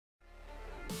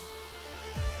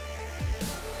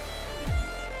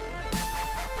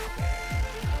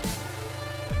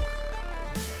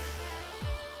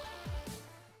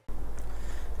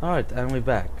Alright, and we're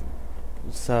back.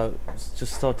 So,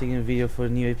 just starting a video for a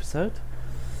new episode.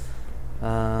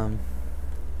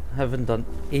 Haven't done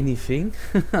anything.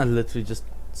 I literally just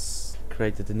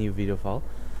created a new video file.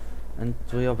 And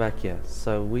we are back here.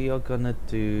 So, we are gonna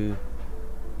do...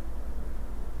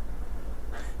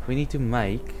 We need to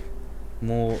make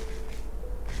more...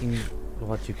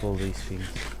 what you call these things?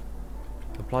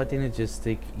 Applied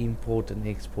energistic import and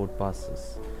export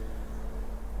buses.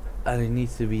 And it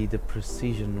needs to be the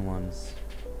precision ones.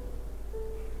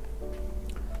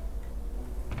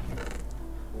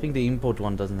 I think the import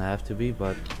one doesn't have to be,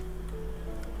 but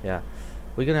yeah,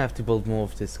 we're gonna have to build more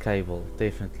of this cable,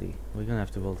 definitely. We're gonna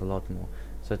have to build a lot more.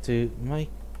 So to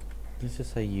make, let's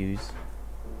just say use.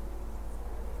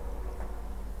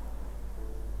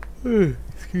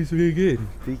 Excuse me again,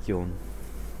 big yawn.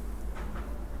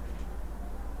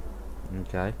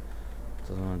 Okay,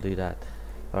 doesn't want to do that.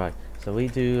 Alright, so we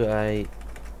do a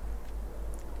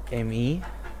ME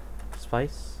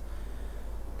space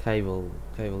cable,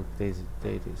 there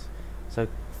it is. So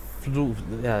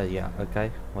yeah,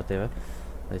 okay, whatever,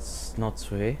 let's not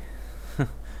swear. I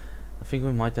think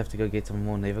we might have to go get some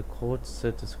more Nether quartz,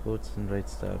 Certus quartz and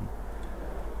redstone.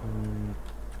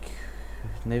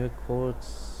 Nether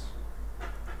quartz.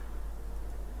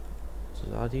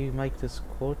 So how do you make this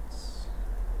quartz?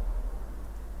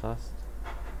 Dust.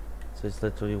 So it's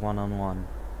literally one-on-one.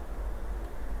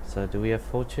 So do we have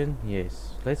fortune?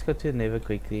 Yes. Let's go to the Nether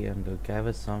quickly and go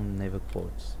gather some Nether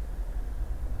quartz.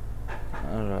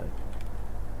 Alright.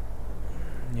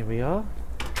 Here we are.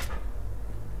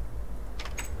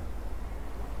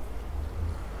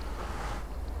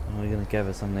 And we're gonna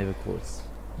gather some Nether quartz.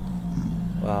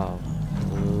 Wow.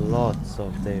 Lots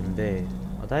of them there.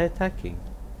 Are they attacking?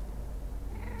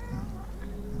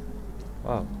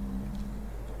 Wow.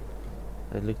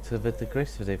 They looked a bit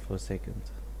aggressive there for a second.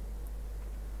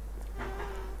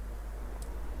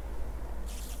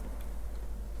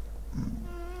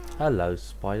 Hello,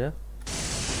 spider.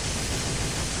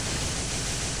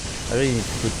 I really need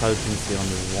to put potency on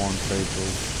this one so it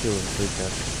will kill them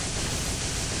quicker.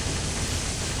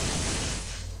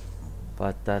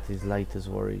 But that is latest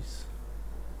worries.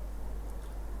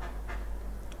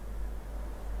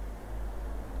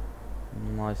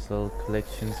 Nice little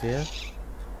collections here.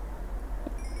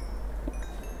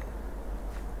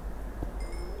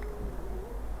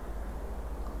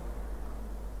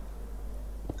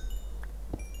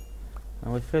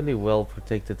 And we're fairly well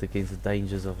protected against the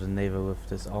dangers of the Nether with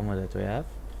this armor that we have.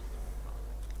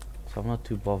 So I'm not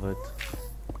too bothered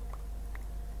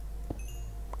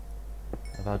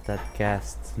about that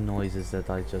ghast noises that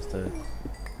I just heard.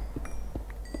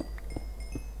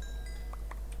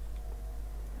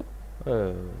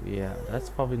 Oh yeah,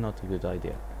 that's probably not a good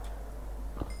idea.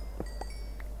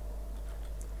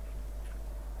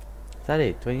 Is that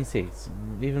it? 26?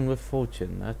 Even with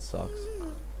fortune, that sucks.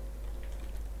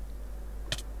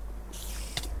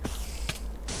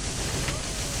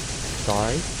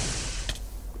 Die.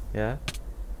 Yeah.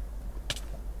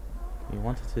 You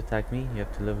wanted to attack me, you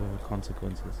have to live with the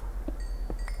consequences.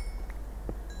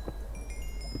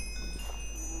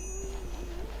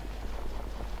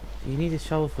 You need a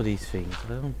shovel for these things. I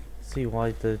don't see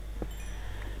why the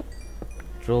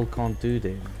drill can't do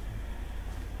them.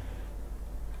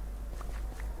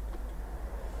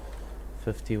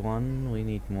 51, we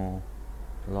need more.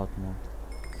 A lot more.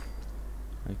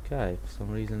 Okay, for some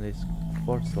reason there's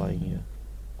quartz lying here.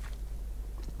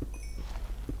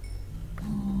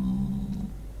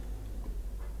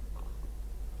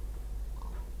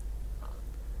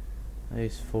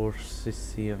 There's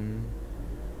forcesium.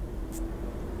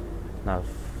 No,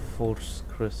 force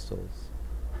crystals.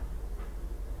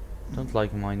 Don't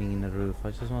like mining in the roof. I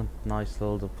just want nice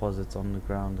little deposits on the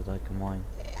ground that I can mine.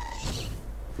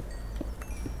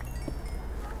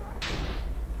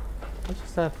 What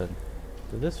just happened?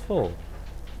 Did this fall?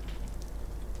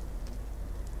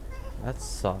 That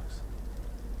sucks.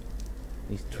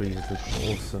 These trees look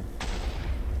awesome.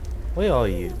 Where are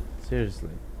you? Seriously.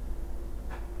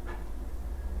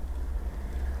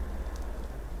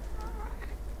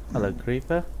 Hello,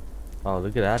 creeper. Oh,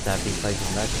 look at that happy face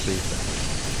on that creeper.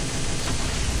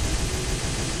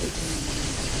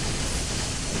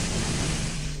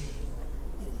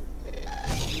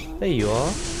 There you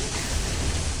are.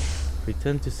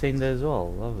 Return to sender as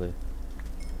well. Lovely.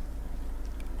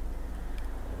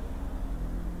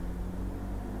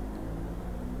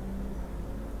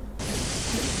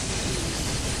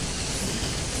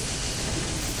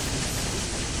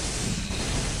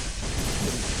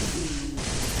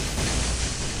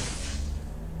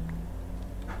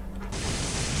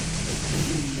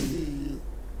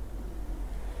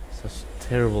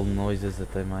 terrible noises that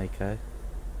they make, eh?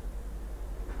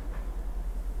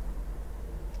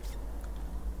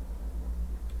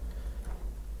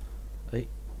 Hey,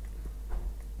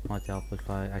 might help if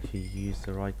I actually use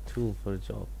the right tool for the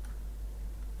job.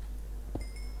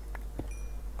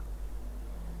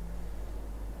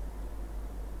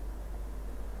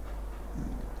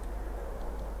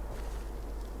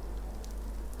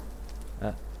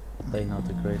 They not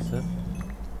aggressive.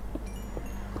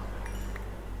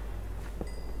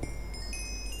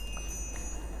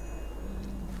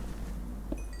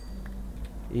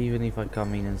 Even if I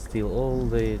come in and steal all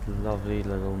the lovely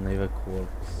little Nether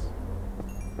quartz.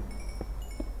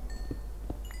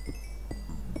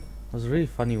 It was really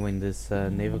funny when this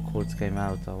Nether quartz came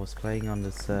out. I was playing on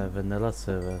this vanilla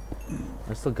server.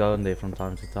 I still go on there from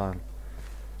time to time.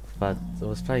 But I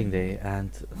was playing there,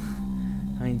 and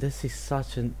I mean, this is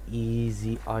such an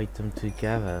easy item to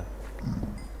gather.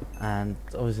 And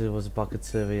obviously it was a bucket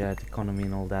server, you had economy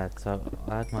and all that, so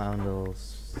I had my own little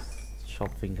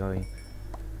shop thing going.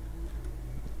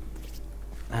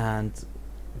 And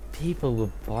people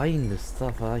were buying this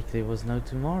stuff like there was no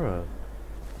tomorrow.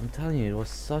 I'm telling you, it was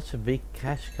such a big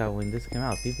cash cow when this came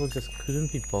out. People just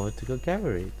couldn't be bothered to go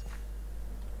gather it.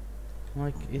 I'm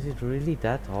like, is it really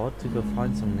that hard to go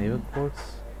find some Nether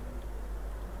quartz?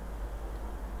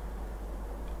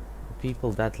 Are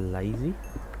people that lazy?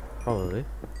 Probably.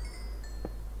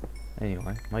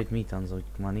 Anyway, made me tons of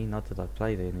money, not that I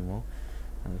play there anymore.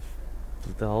 And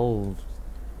the whole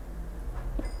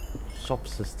shop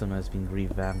system has been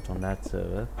revamped on that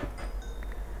server.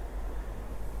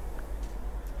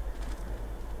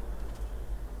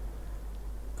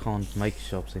 Can't make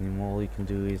shops anymore, all you can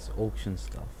do is auction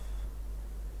stuff.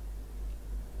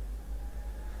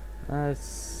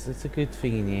 It's a good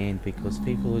thing in the end, because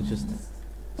people are just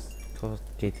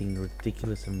getting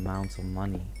ridiculous amounts of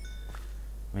money.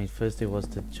 I mean, first there was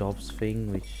the jobs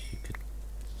thing, which you could,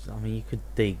 I mean, you could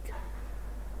dig.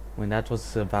 When that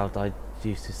was about, I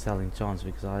used to sell enchants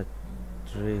because I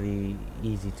really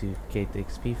easy to get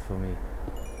XP for me.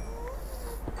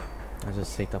 I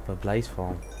just set up a blaze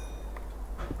farm,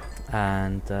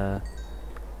 and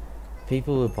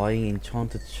people were buying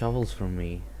enchanted shovels from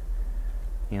me.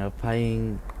 You know,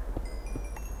 paying,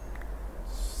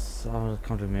 I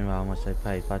can't remember how much I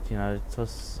paid, but you know, it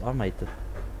was, I made a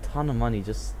ton of money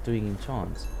just doing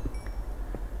enchants.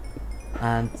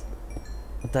 And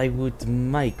they would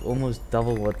make almost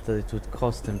double what it would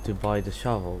cost them to buy the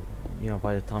shovel, you know,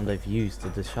 by the time they've used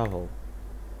the shovel.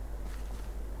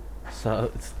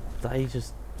 So they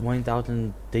just went out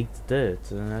and digged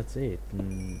dirt, and that's it.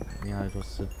 And you know, it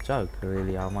was a joke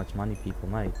really how much money people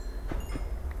made.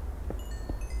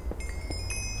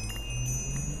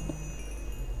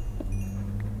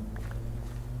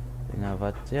 No,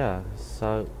 but yeah,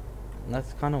 so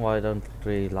that's kind of why I don't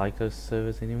really like those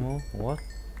servers anymore. What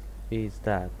is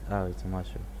that? Oh, it's a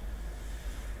mushroom.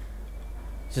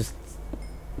 Just,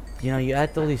 you know, you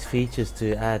add all these features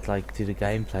to add like to the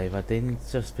gameplay, but then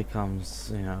it just becomes,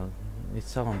 you know,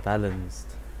 it's so unbalanced.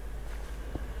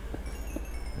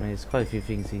 I mean, there's quite a few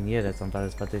things in here that's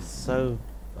unbalanced, but it's so,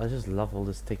 I just love all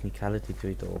this technicality to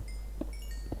it all.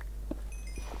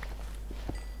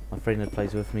 My friend that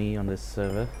plays with me on this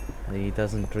server, he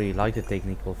doesn't really like the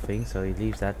technical thing, so he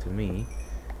leaves that to me.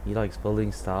 He likes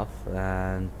building stuff,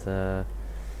 and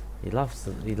he likes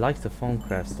the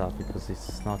farmcraft stuff because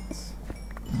it's not,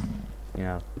 you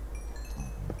know,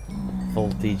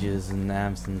 voltages and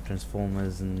amps and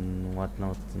transformers and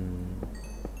whatnot, and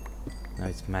no,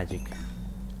 it's magic.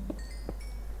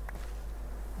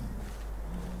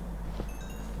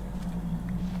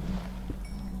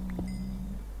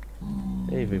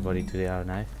 Everybody to their own,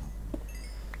 eh?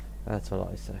 That's what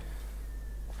I say.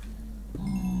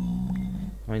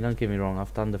 I mean, don't get me wrong,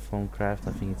 I've done the Formcraft,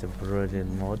 I think it's a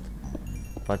brilliant mod,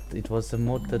 but it was a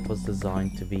mod that was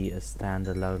designed to be a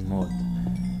standalone mod.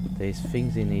 There's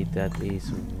things in it that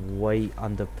is way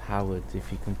underpowered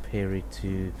if you compare it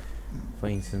to, for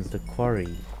instance, the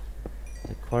Quarry.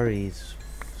 The Quarry is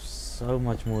so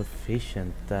much more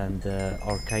efficient than the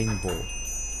Arcane Board.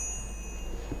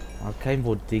 Arcane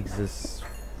Board digs this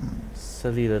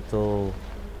silly little...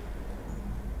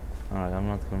 Alright, I'm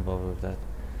not gonna bother with that.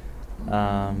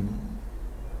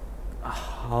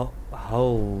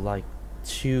 Whole like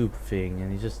tube thing,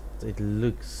 and it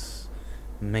looks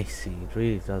messy. It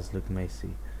really does look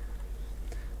messy.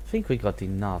 I think we got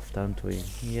enough, don't we?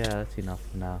 Yeah, that's enough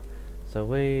for now. So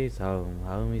where's home?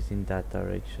 Home is in that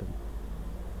direction.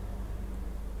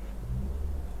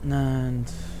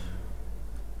 And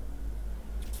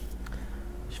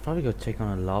we should probably go check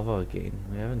on a lava again.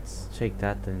 We haven't checked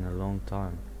that in a long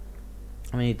time.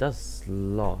 I mean, it does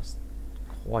last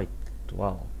quite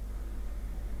well.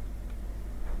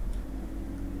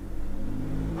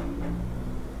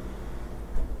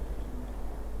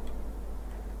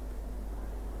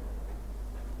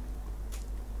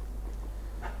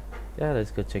 Yeah,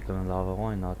 let's go check on the lava,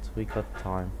 why not? We got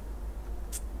time.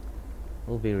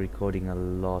 We'll be recording a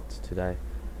lot today.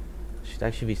 Should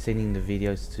actually be sending the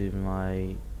videos to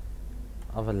my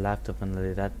other laptop and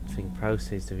let that thing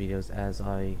process the videos as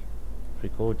I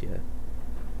record here.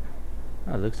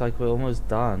 Oh, looks like we're almost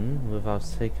done with our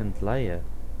second layer.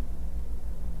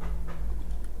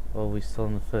 Or we're still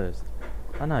on the first.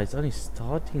 Oh no, it's only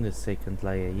starting the second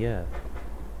layer, yeah.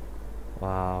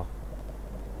 Wow.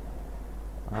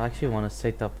 I actually want to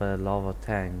set up a lava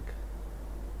tank.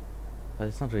 But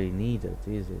it's not really needed,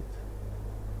 is it?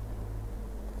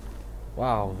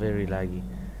 Wow, very laggy.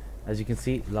 As you can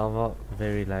see, lava,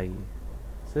 very laggy.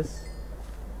 Is this?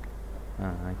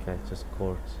 Ah, okay, just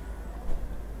quartz.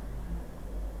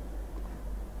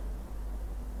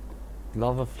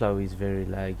 Lava flow is very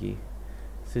laggy.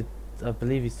 So I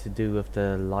believe it's to do with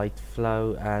the light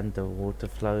flow and the water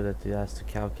flow that it has to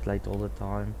calculate all the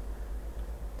time.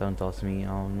 Don't ask me,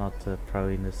 I'm not a pro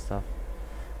in this stuff.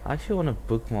 I actually want to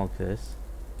bookmark this.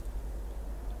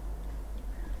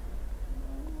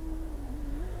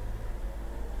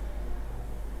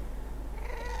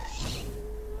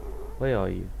 Where are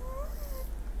you?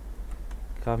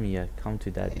 Come here, come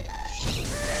to daddy.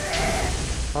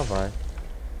 Bye bye.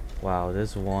 Wow,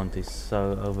 this wand is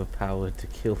so overpowered to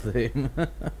kill them.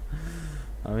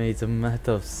 I mean, it's a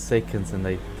matter of seconds and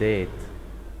they're dead.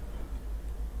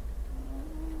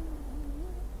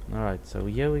 Alright, so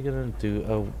here we're gonna do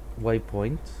a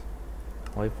waypoint.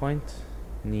 Waypoint,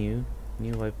 new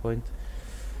waypoint.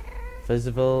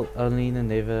 Visible only in the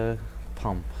Nether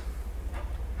pump.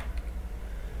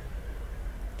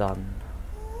 Done.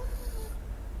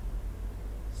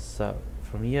 So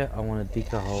from here I want to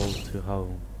dig a hole to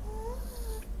home.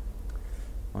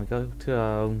 I'll go to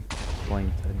our home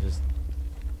point and just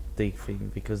dig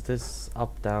thing, because this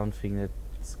up down thing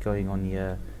that's going on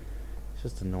here is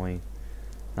just annoying.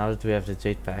 Now that we have the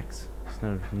jetpacks, there's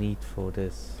no need for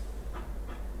this.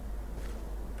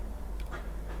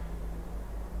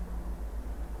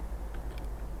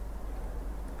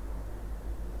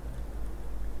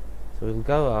 So we'll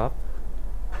go up,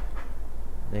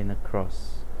 then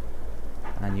across,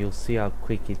 and you'll see how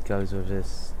quick it goes with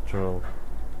this drill.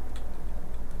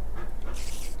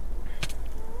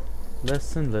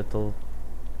 Listen, little.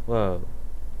 Whoa.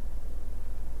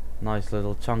 Nice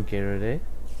little chunk area there.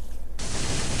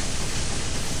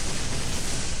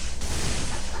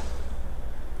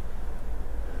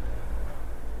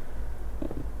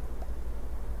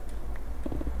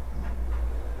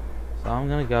 So I'm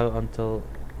gonna go until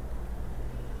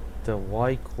the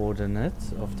Y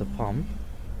coordinates of the pump.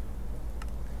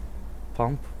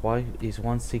 Pump Y is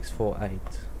 1648.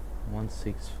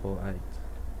 1648.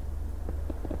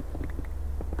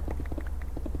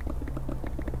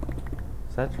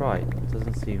 Is that right? It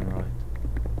doesn't seem right.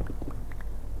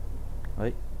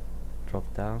 Wait,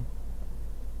 drop down.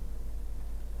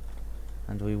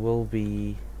 And we will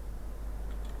be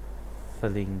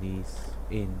filling these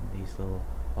in, these little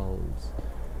holes.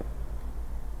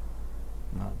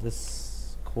 Now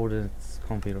this coordinates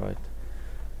can't be right.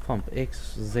 Pump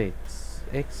X, Z.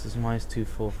 X is minus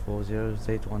 2440,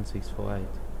 Z 1648.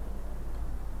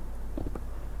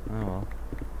 Oh well.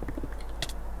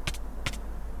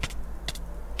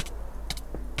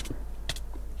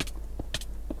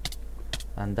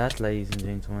 And that, ladies and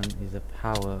gentlemen, is the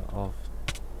power of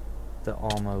the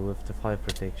armor with the fire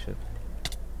protection.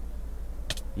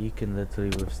 You can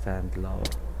literally withstand lava.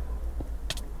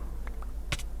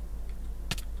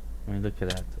 I mean, look at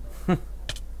that.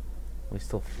 We're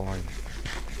still fine.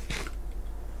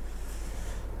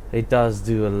 It does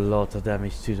do a lot of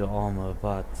damage to the armor,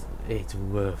 but it's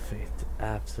worth it.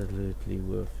 Absolutely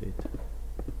worth it.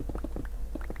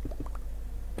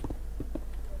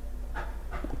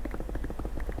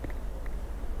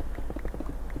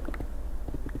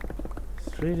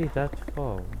 It's really that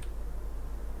far.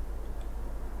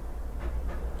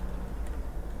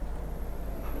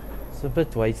 It's a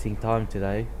bit wasting time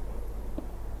today.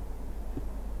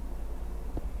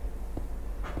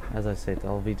 As I said,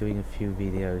 I'll be doing a few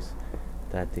videos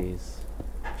that is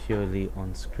purely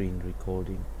on screen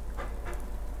recording.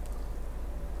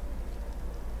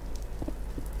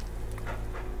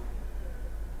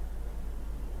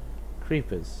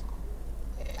 Creepers.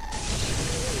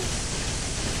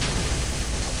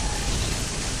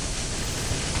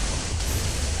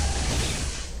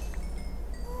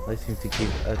 They seem to keep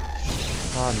a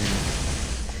ton.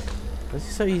 This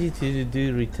is so easy to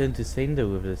do return to sender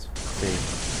with this. see.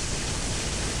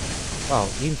 Wow,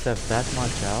 imps have that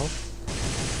much health?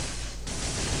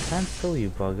 Can't kill you,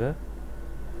 bugger.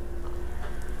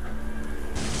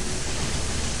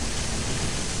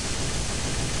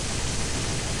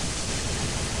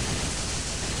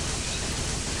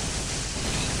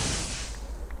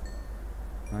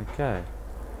 Okay.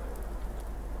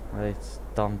 Let's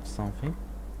dump something.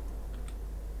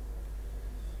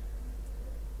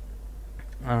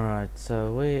 Alright,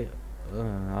 so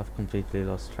I've completely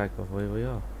lost track of where we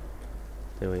are.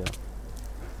 There we are.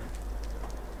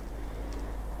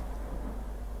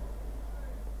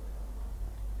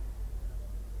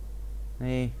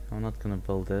 Hey, I'm not gonna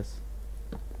build this.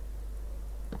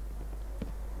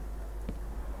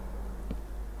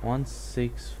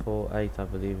 1648, I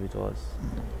believe it was.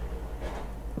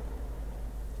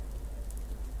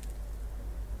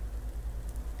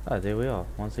 Ah, there we are,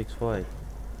 1648.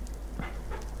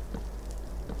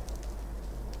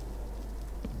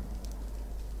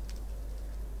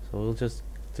 So we'll just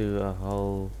do a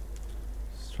whole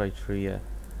straight through here.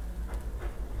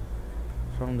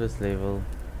 From this level.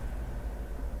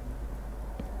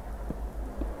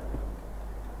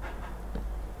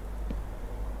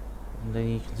 And then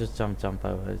you can just jump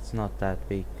over. It's not that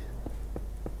big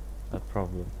a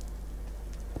problem.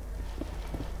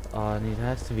 Oh, and it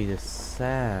has to be the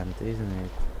sand, isn't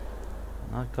it?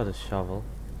 I've got a shovel.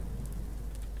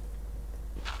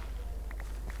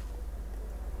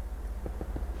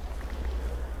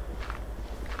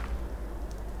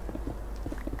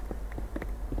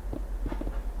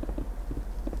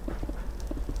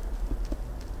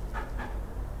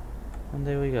 And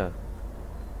there we go.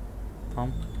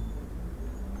 Pump.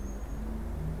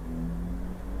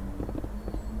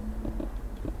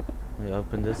 We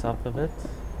open this up a bit.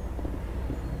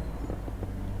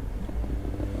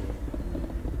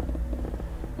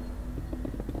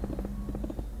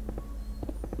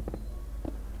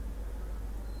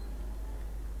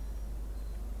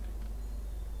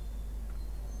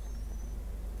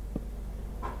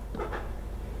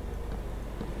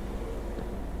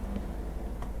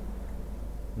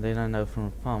 Then I know from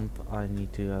a pump I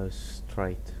need to go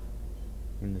straight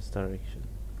in this direction,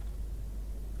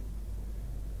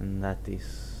 and that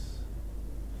is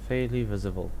fairly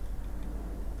visible.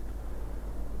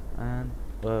 And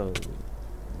whoa,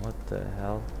 what the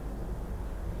hell?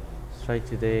 Straight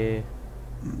to there,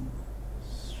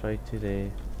 straight to there.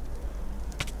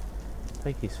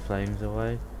 Take his flames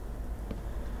away.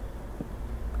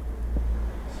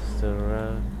 Still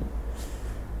around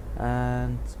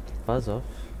and buzz off.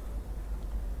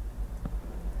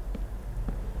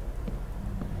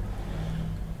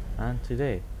 And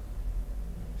today.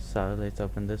 So let's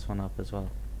open this one up as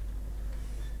well.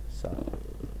 So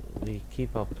we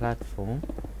keep our platform,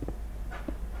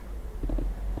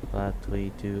 but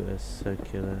we do a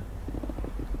circular.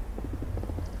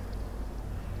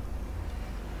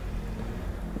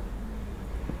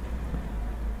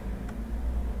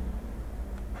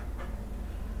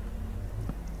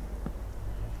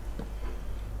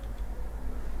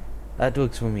 That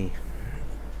works for me.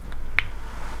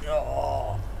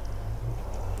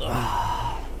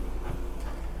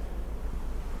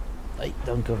 Hey,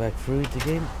 don't go back through it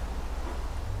again.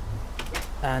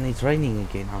 And it's raining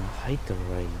again. I hate the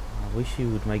rain. I wish you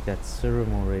would make that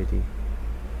serum already.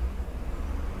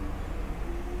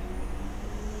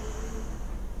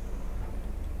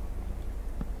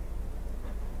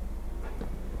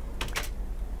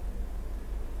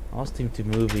 I asked him to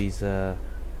move his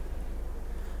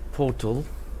portal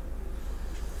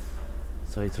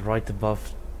so it's right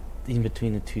above, in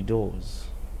between the two doors.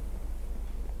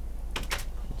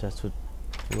 That's what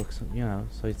works, you know,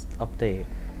 so it's up there,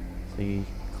 so you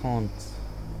can't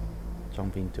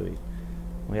jump into it.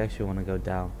 We actually want to go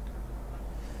down.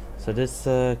 So this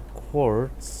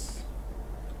quartz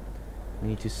we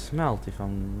need to smelt, if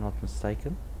I'm not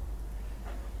mistaken.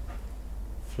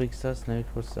 Flix dust, no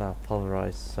quartz,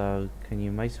 pulverized. So can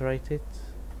you macerate it?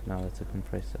 No, it's a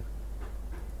compressor.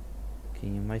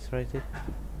 Can you macerate it?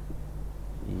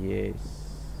 Yes.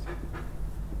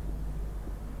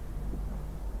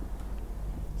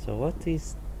 So what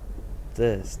is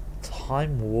this?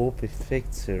 Time warp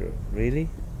effect serum, really?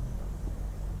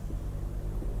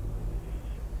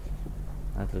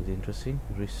 That looked interesting.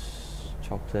 Rich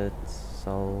chocolate,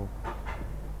 soul,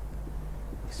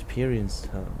 experience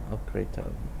tone, upgrade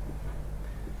tone.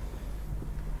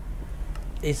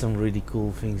 There's some really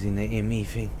cool things in the ME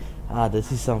thing.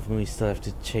 This is something we still have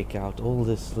to check out. All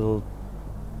this little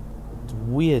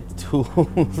weird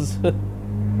tools.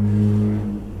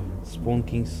 Spawn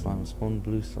king slime, spawn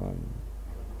blue slime.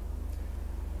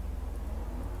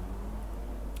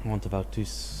 I want about 2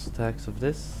 stacks of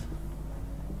this.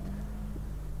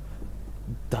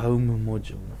 Dome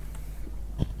module.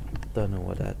 Don't know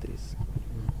what that is.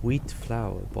 Wheat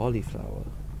flour, barley flour.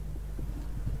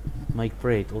 Make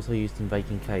bread, also used in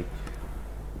baking cake.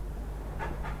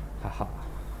 Haha.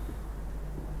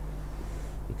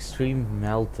 Extreme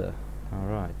melter.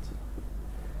 Alright.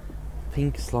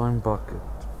 Pink slime bucket.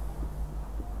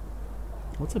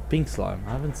 What's a pink slime?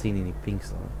 I haven't seen any pink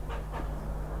slime.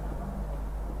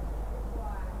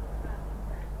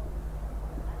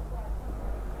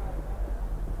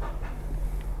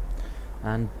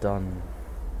 And done.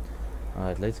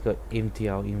 Alright, let's go empty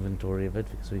our inventory of it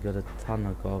because we got a ton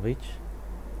of garbage.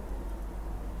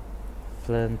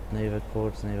 Flint, Nether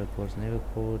quartz, Nether quartz, Nether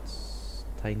quartz,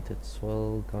 tainted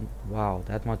soil, gun. Wow,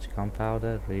 that much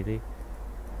gunpowder, really?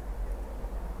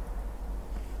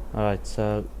 Alright,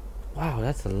 so wow,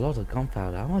 that's a lot of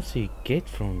gunpowder. How much do you get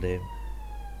from them?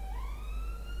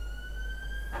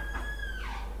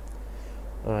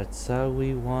 Alright, so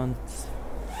we want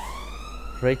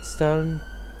redstone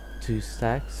 2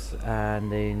 stacks,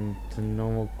 and then the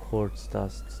normal quartz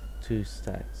dust 2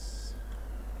 stacks.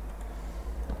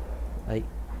 Hey,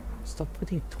 stop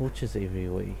putting torches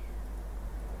everywhere.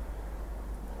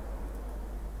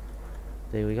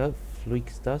 There we go,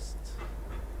 flux dust.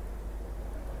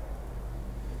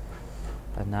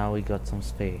 And now we got some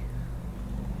spare.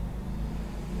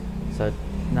 So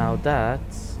now that,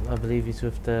 I believe, is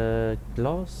with the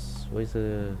glass. Where's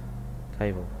the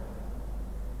cable?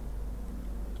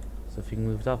 Something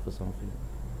moved up or something.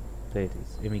 There it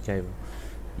is, ME cable.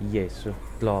 Yes, with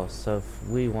glass. So if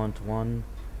we want 1,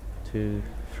 2,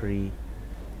 3,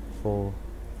 4,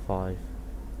 5,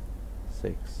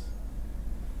 6.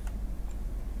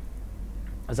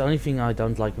 The only thing I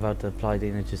don't like about the applied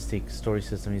energetic storage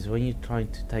system is when you're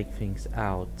trying to take things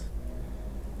out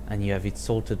and you have it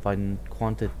sorted by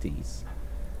quantities,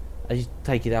 as you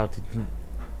take it out,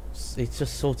 it's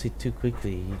just sorted too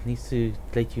quickly. It needs to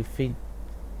let you think.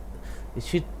 It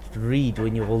should read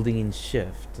when you're holding in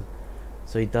shift,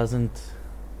 so it doesn't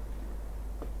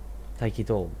take it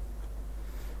all.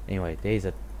 Anyway, there's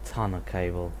a ton of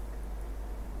cable.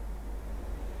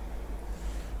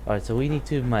 Alright, so we need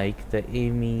to make the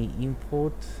ME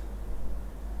import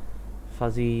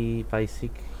fuzzy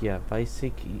basic, yeah,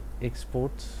 basic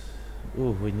export.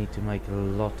 Ooh, we need to make a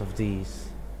lot of these.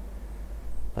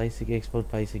 Basic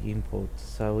export, basic import.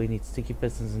 So we need sticky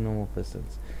pistons and normal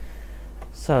pistons.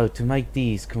 So to make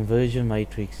these conversion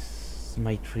matrices,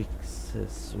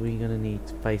 we're gonna need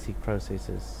basic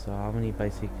processes. So how many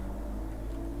basic?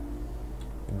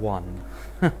 1.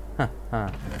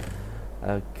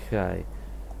 Okay.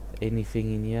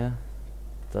 Anything in here?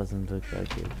 Doesn't look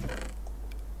like it.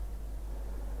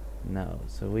 No.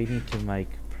 So we need to make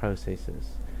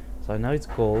processes. So I know it's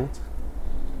gold.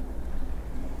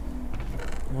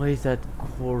 Where is that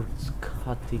quartz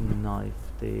cutting knife?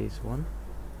 There's one.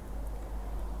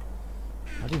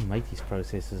 How do you make these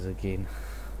processes again?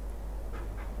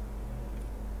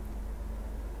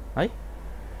 Hey?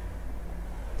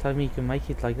 Tell me you can make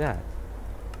it like that.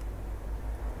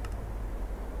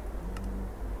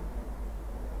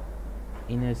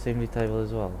 In an assembly table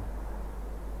as well.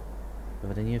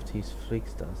 But then you have to use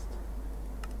flux dust.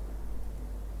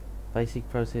 Basic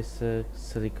processor,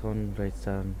 silicon,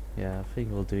 redstone. Yeah, I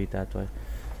think we'll do it that way.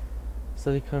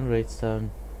 Silicon,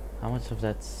 redstone. How much of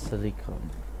that's silicon?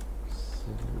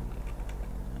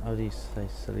 How do you say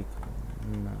silicon?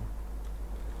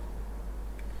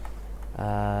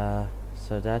 No.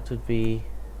 So that would be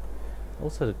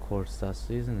also the quartz dust,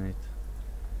 isn't it?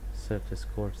 Surplus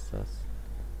quartz dust.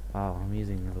 Wow, I'm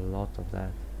using a lot of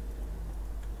that.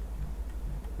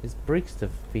 Is bricks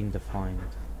been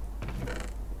defined?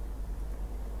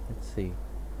 Let's see.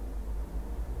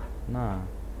 Nah.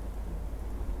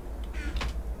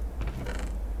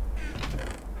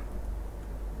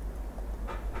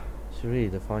 Should really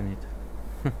define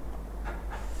it.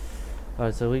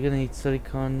 Alright, so we're gonna need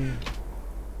silicon.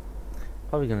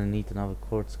 Probably gonna need another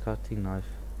quartz cutting knife.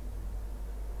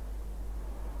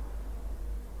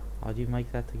 How do you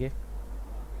make that again?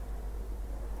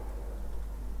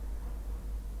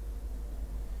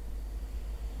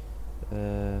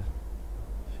 I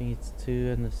think it's 2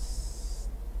 and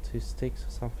 2 sticks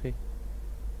or something.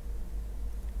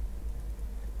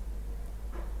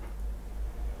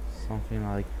 Something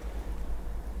like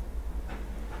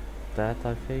that,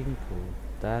 I think, or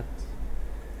that.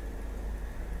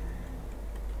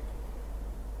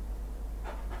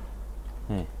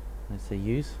 Yeah, let's say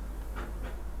use.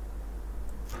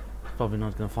 Probably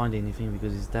not gonna find anything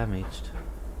because it's damaged.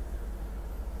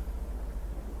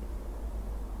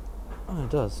 Oh, it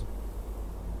does.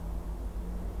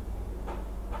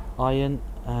 iron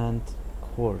and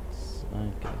quartz.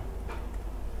 Okay.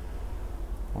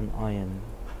 On iron.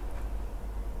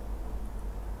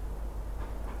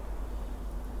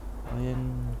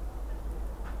 Iron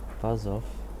buzz off.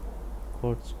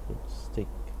 Quartz stick.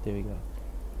 There we go.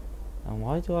 And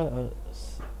why do I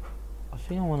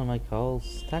think I want to make a whole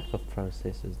stack of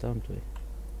processors, don't we?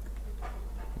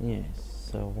 Yes.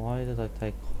 So why did I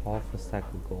take half a stack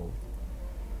of gold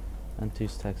and 2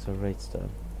 stacks of redstone?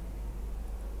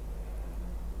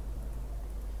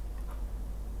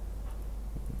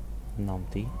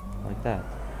 Numpty, like that.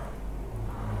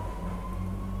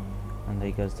 And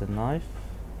there goes the knife.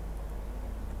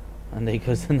 And there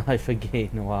goes the knife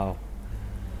again. Wow.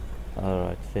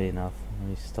 Alright, fair enough. Let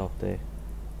me stop there.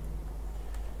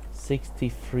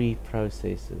 63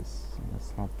 processors.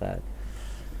 That's not bad.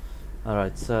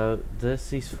 Alright, so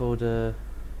this is for the...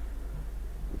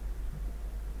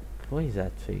 What is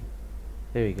that thing?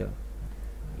 There we go.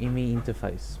 IMI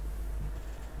interface.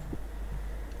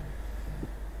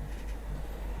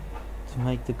 To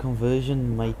make the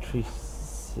conversion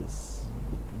matrices.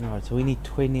 Alright, so we need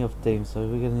 20 of them, so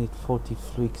we're gonna need 40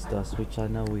 flux dust, which I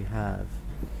know we have.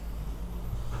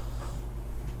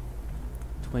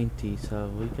 20, so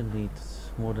we can need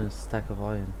more than a stack of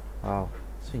iron. Wow,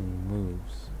 this thing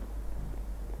moves.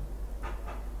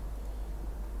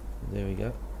 There we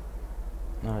go.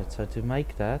 Alright, so to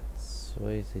make that,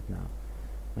 where is it now?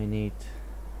 We need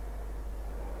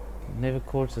Nether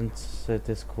quartz and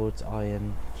Certus quartz,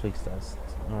 iron, flux dust.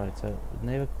 Alright, so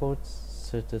Nether quartz,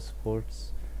 Certus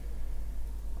quartz,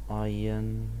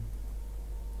 iron,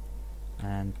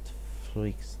 and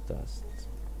flux dust.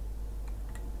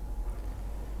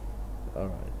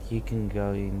 Alright, you can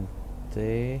go in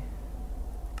there.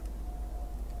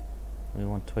 We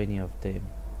want 20 of them.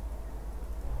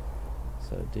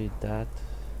 So do that.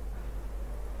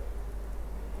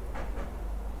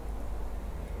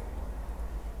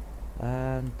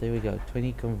 And there we go,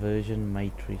 20 conversion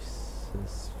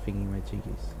matrices thingy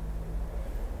majiggies.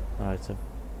 Alright, so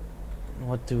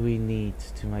what do we need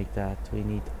to make that? We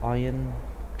need iron,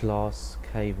 glass,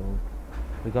 cable.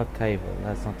 We got cable,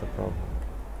 that's not the problem.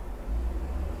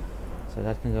 So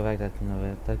that can go back, that can go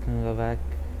back, that can go back.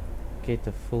 Get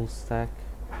the full stack.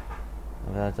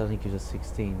 Oh, that only gives us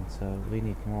 16, so we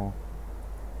need more.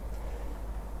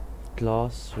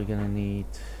 Glass, we're gonna need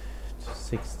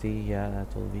 60, yeah,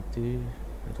 that will be do.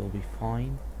 That will be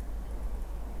fine.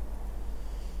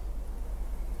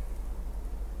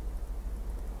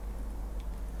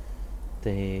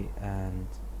 There and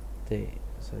there.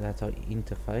 So that's our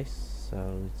interface.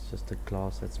 So it's just the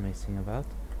glass that's messing about.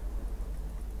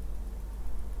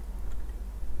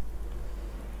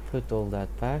 Put all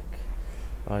that back.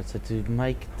 Alright, so to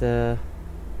make the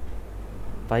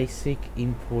basic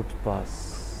import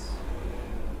bus,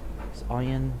 it's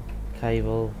iron,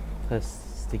 cable,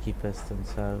 sticky piston.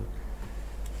 So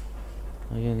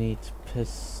we're gonna need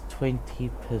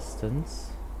 20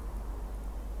 pistons.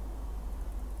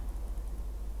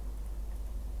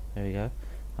 There we go.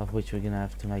 Of which we're gonna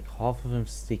have to make half of them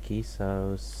sticky,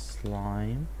 so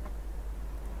slime.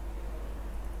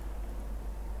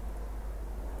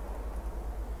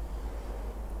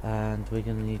 And we're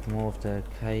gonna need more of the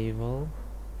cable.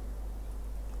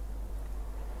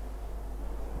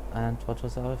 And what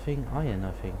was the other thing? Iron,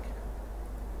 I think.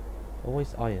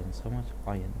 Always iron, so much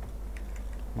iron.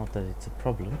 Not that it's a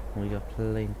problem, we got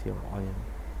plenty of iron.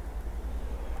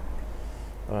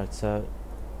 Alright, so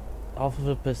half of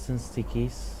the piston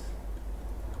stickies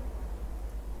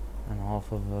and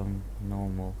half of them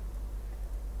normal.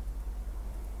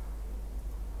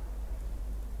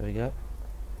 There we go.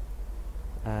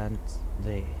 And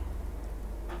there.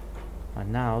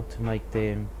 And now to make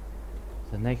them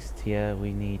the next tier,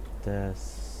 we need the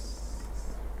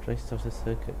rest of the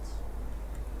circuits.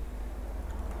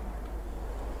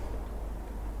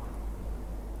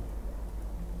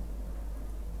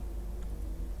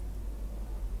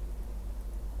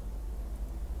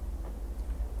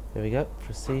 There we go,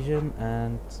 precision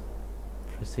and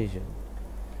precision.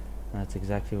 That's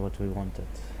exactly what we wanted.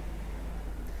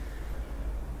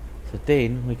 So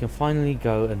then we can finally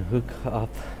go and hook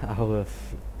up our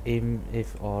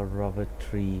MFR rubber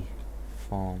tree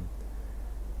farm.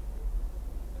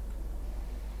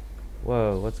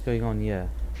 Whoa, what's going on here?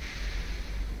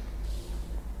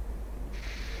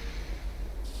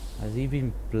 Has he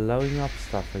been blowing up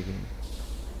stuff again?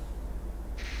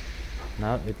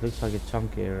 No, it looks like a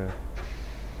chunk error.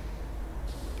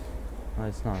 No,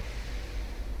 it's not.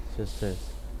 It's just this.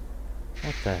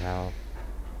 What the hell?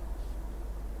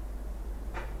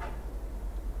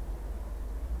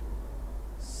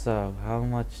 So, how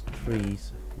much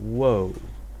trees? Whoa!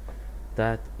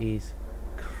 That is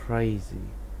crazy.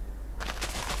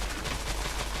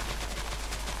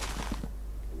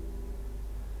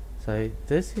 So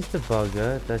this is the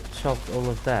bugger that chopped all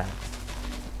of that.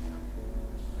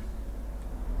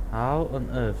 How on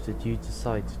earth did you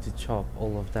decide to chop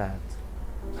all of that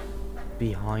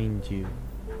behind you?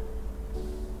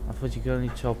 I thought you could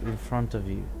only chop in front of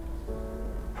you.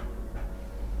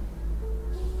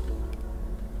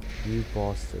 You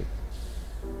bastard.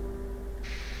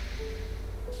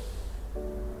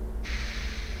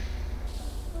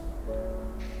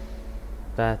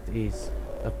 That is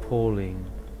appalling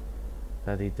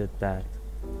that he did that.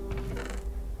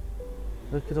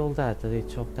 Look at all that he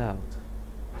chopped out.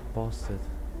 Bastard.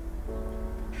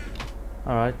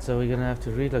 Alright, so we're gonna have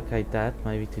to relocate that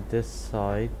maybe to this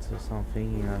side or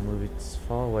something, you know, move it as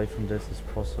far away from this as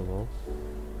possible.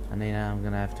 And then I'm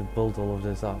gonna have to build all of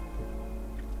this up.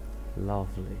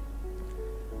 Lovely.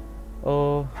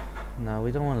 Oh, no,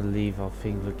 we don't want to leave our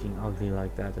thing looking ugly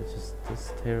like that.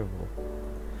 It's terrible.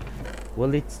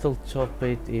 Will it still chop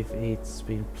it if it's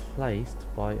been placed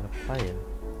by a player?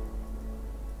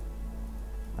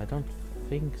 I don't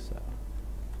think so.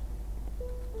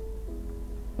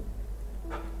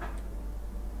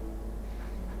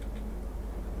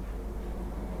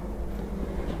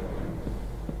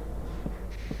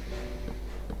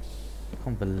 I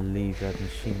can't believe that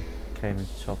machine came and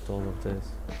chopped all of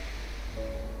this.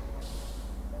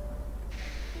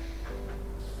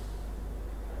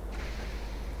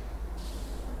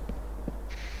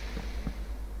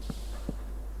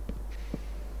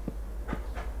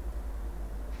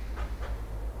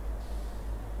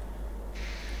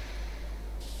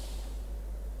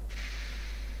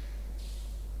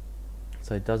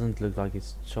 So it doesn't look like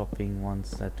it's chopping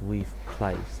ones that we've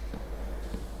placed.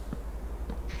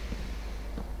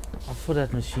 I thought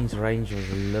that machine's range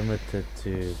was limited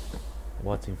to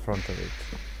what's in front of it.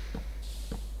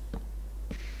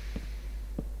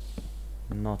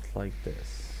 Not like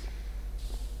this.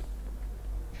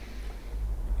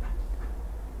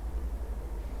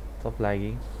 Stop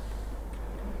lagging.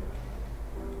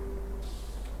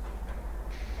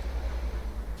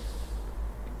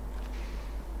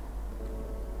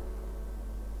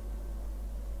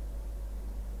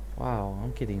 Wow,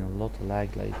 I'm getting a lot of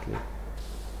lag lately.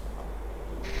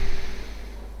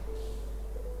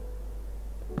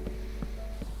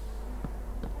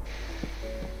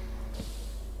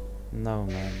 No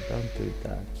man, don't do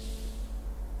that.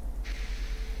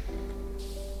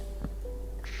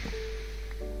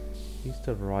 Use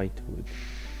the right wood.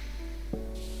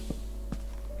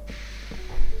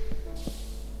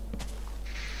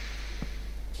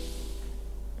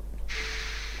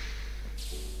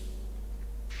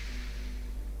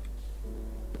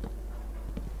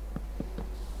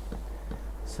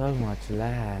 So much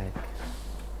lag. I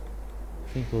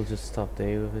think we'll just stop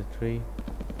there with the tree.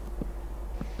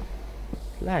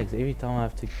 Lags every time I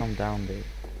have to come down there.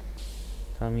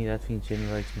 Tell me that thing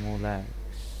generates more lag.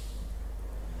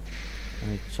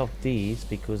 And we chopped these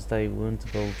because they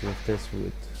weren't built with this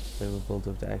wood. They were built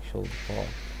with the actual bark.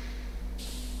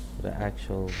 The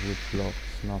actual wood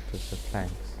blocks, not with the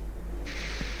planks.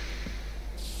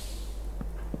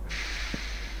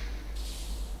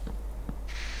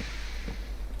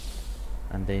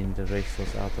 And then the rest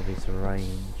was out of its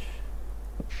range.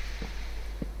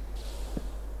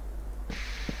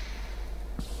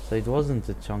 So it wasn't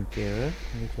a chunk error,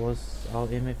 it was our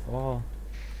MFR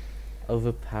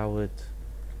overpowered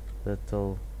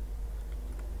little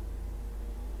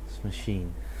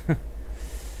machine.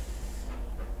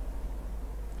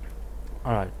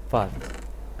 Alright, but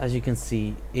as you can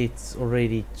see, it's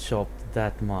already chopped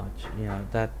that much. You know,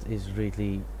 that is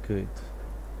really good.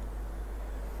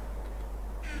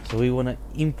 So we want to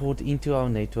import into our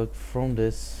network from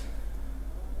this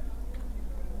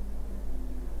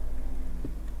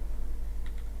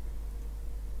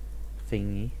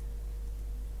thingy.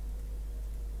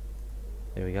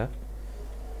 There we go.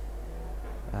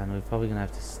 And we're probably gonna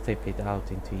have to step it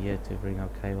out into here to bring our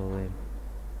cable in.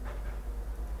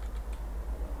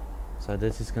 So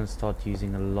this is gonna start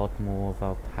using a lot more of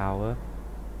our power.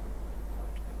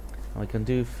 And we can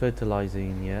do fertilizer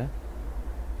in here.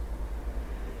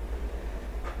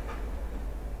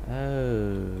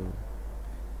 Oh,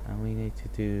 and we need to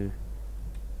do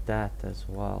that as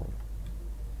well.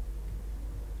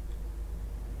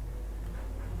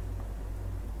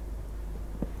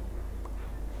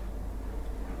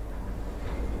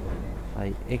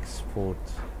 I export.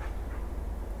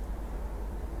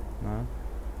 No,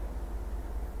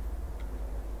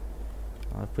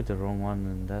 I put the wrong one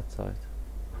on that side.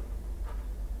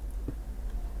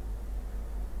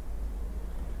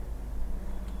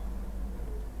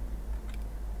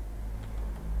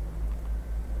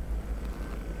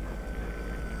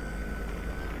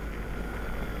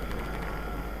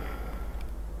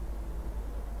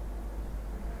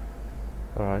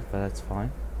 Alright, but that's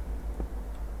fine.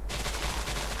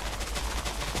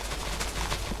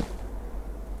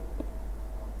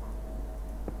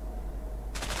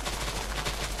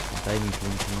 They need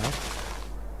linking up.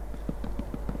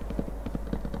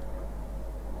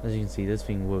 As you can see, this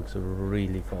thing works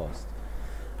really fast.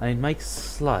 And it makes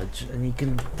sludge, and you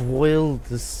can boil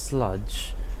the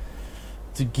sludge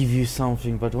to give you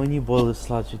something, but when you boil the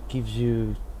sludge, it gives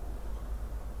you...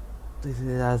 it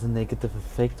has a negative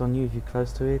effect on you if you're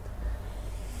close to it.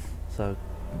 So,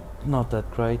 not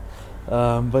that great.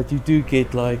 But you do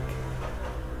get like...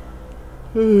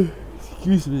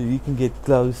 excuse me, you can get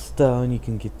glowstone, you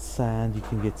can get sand, you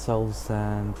can get soul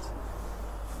sand.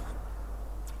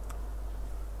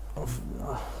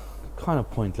 Kind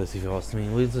of pointless if you ask me.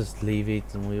 We'll just leave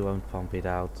it and we won't pump it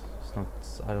out. It's not...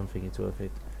 I don't think it's worth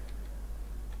it.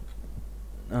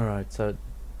 Alright, so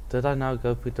did I now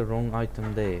go put the wrong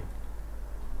item there?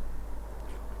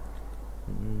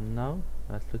 No,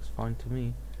 that looks fine to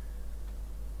me.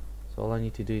 So all I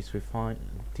need to do is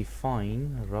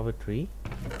define a rubber tree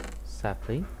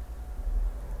sapling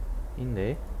in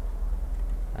there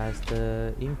as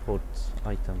the import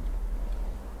item.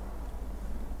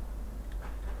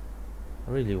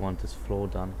 I really want this floor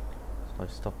done, so I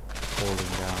stop falling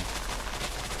down.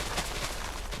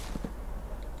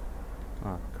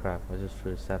 Ah crap, I just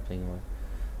threw a sapling away.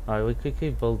 Alright, we quickly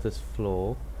build this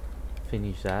floor,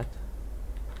 finish that.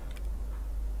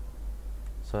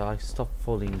 So I stop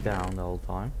falling down the whole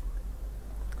time.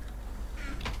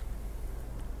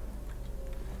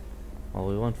 Well,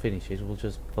 we won't finish it, we'll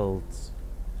just build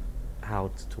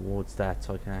out towards that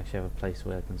so I can actually have a place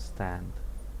where I can stand.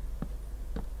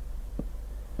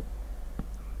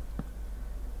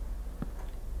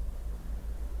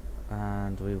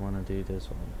 And we want to do this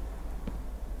one.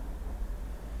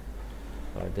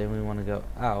 Right, then we want to go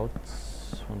out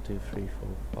 1, 2, 3,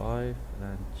 4, 5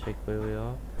 and check where we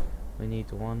are. We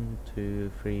need 1,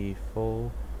 2, 3,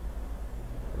 4,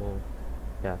 4,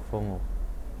 yeah, 4 more.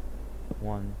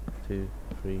 1, 2,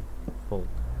 3, 4.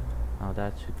 Now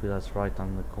that should put us right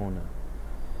on the corner.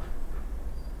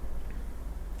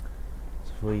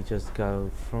 So we just go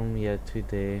from here to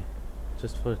there,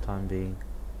 just for the time being.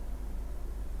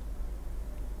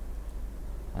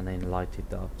 And then light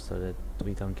it up so that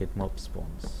we don't get mob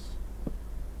spawns.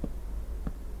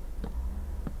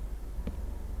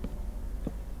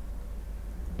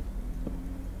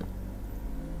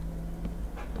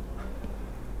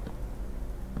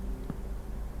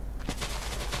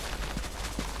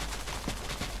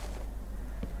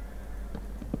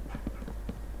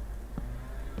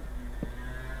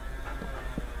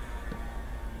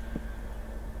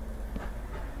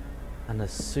 And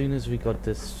as soon as we got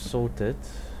this sorted,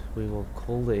 we will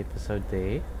call the episode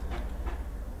there.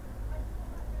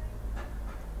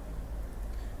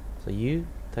 So you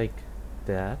take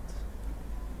that,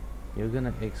 you're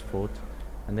gonna export,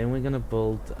 and then we're gonna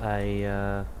build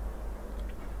a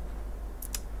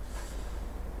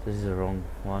this is the wrong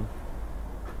one.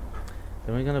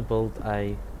 Then we're gonna build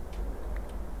a,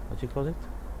 what do you call it?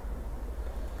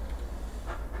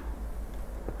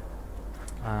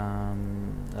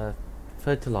 A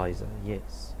fertilizer,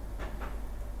 yes.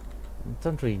 You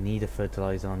don't really need a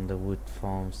fertilizer on the wood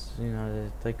farms, you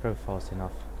know, they grow fast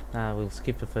enough. Nah, we'll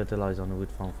skip the fertilizer on the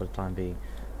wood farm for the time being.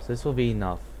 So this will be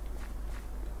enough.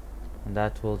 And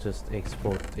that will just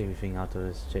export everything out of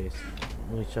this chest,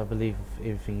 which I believe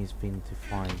everything has been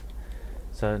defined.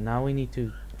 So now we need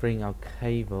to bring our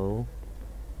cable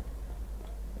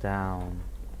down.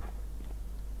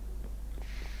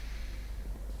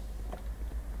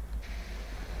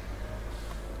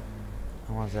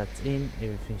 And once that's in,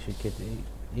 everything should get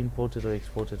imported or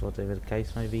exported, whatever the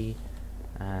case may be,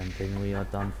 and then we are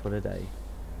done for the day.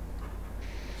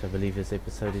 So I believe this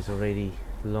episode is already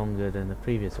longer than the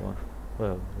previous one.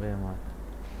 Well, where am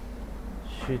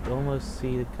I? Should almost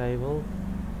see the cable.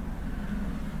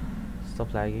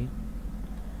 Stop lagging.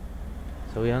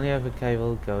 So we only have a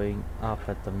cable going up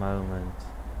at the moment,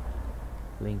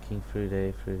 linking through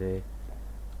there,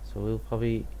 So we'll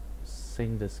probably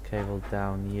send this cable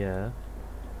down here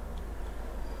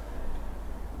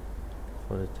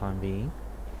for the time being.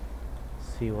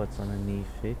 See what's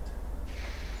underneath it.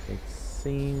 It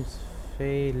seems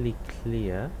fairly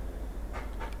clear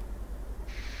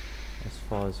as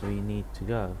far as we need to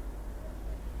go.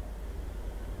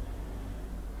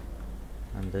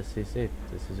 And this is it.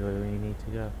 This is where we need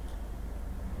to go.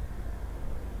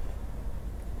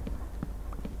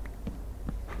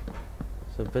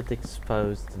 It's a bit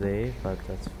exposed there, but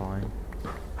that's fine.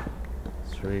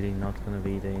 It's really not going to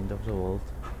be the end of the world.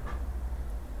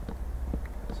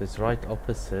 So it's right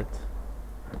opposite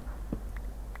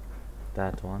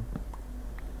that one.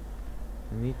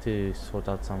 We need to sort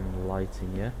out some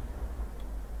lighting here.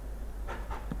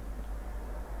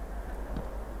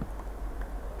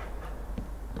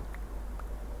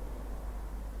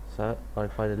 So,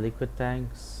 right by the liquid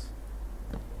tanks.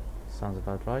 Sounds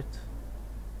about right.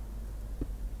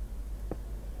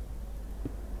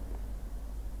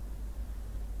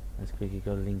 Let's quickly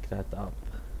go link that up.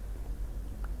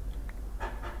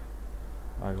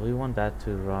 Alright, we want that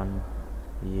to run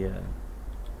here.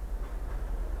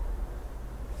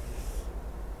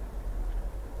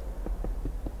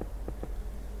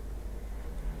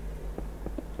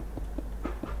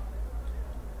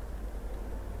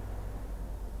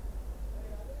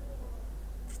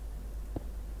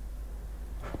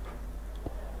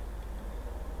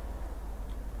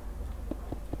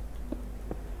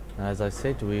 As I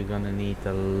said, we're gonna need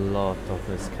a lot of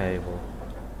this cable,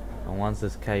 and once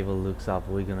this cable looks up,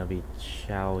 we're gonna be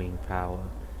showering power.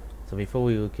 So before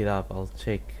we look it up, I'll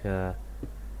check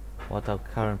what our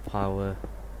current power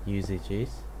usage is.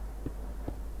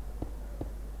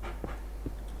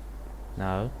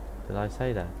 No, did I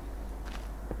say that?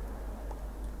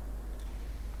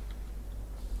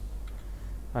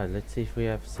 Alright, let's see if we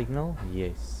have signal.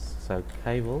 Yes, so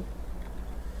cable.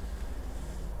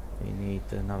 We need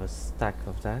another stack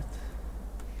of that.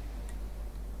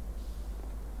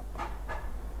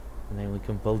 And then we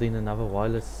can build in another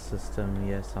wireless system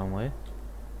here somewhere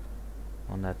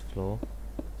on that floor.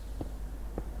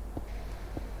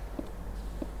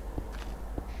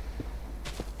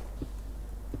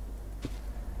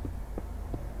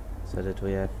 So that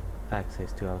we have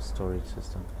access to our storage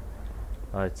system.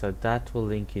 Alright, so that will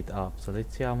link it up. So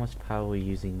let's see how much power we're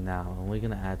using now. And we're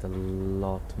gonna add a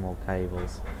lot more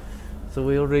cables. So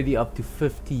we're already up to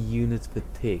 50 units per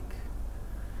tick.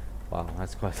 Wow,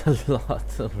 that's quite a lot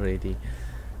already.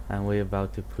 And we're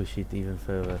about to push it even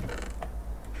further.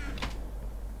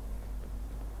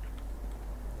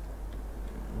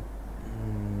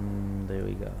 There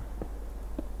we go.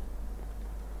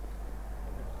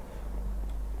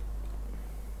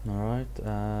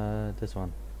 Alright, this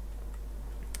one.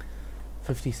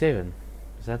 57.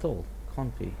 Is that all?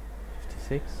 Can't be.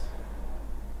 56?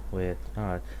 Weird.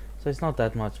 Alright. So it's not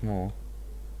that much more.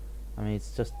 I mean,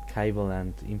 it's just cable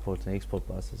and import and export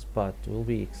buses, but we'll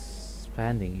be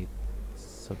expanding it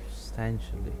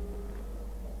substantially.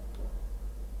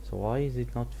 So why is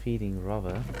it not feeding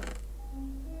rubber?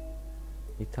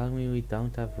 You tell me we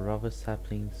don't have rubber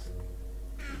saplings.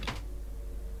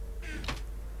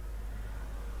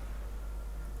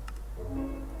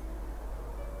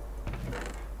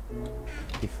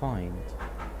 Defined.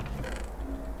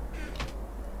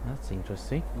 That's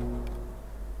interesting.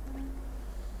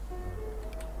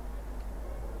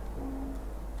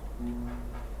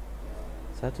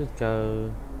 So that would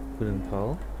go wooden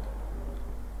pole.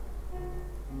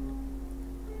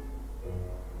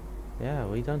 Yeah,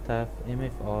 we don't have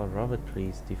MFR rubber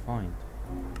trees defined.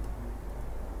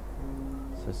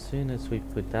 So as soon as we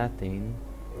put that in,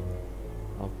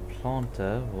 our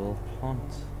planter will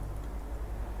plant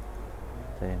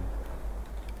them.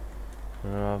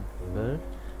 Rubber.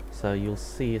 So you'll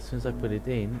see as soon as I put it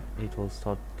in, it will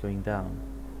start going down.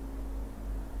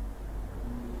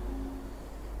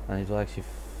 And it will actually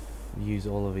use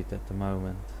all of it at the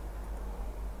moment.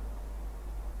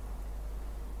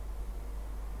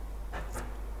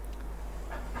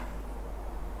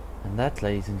 And that,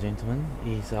 ladies and gentlemen,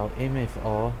 is our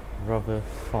MFR rubber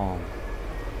farm.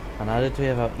 And now that we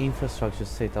have our infrastructure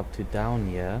set up to down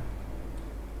here,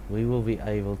 we will be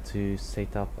able to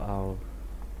set up our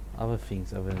other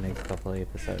things over the next couple of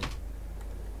episodes.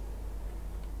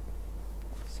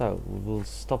 So we'll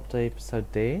stop the episode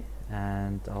there,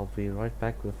 and I'll be right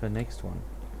back with the next one.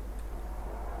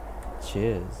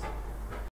 Cheers.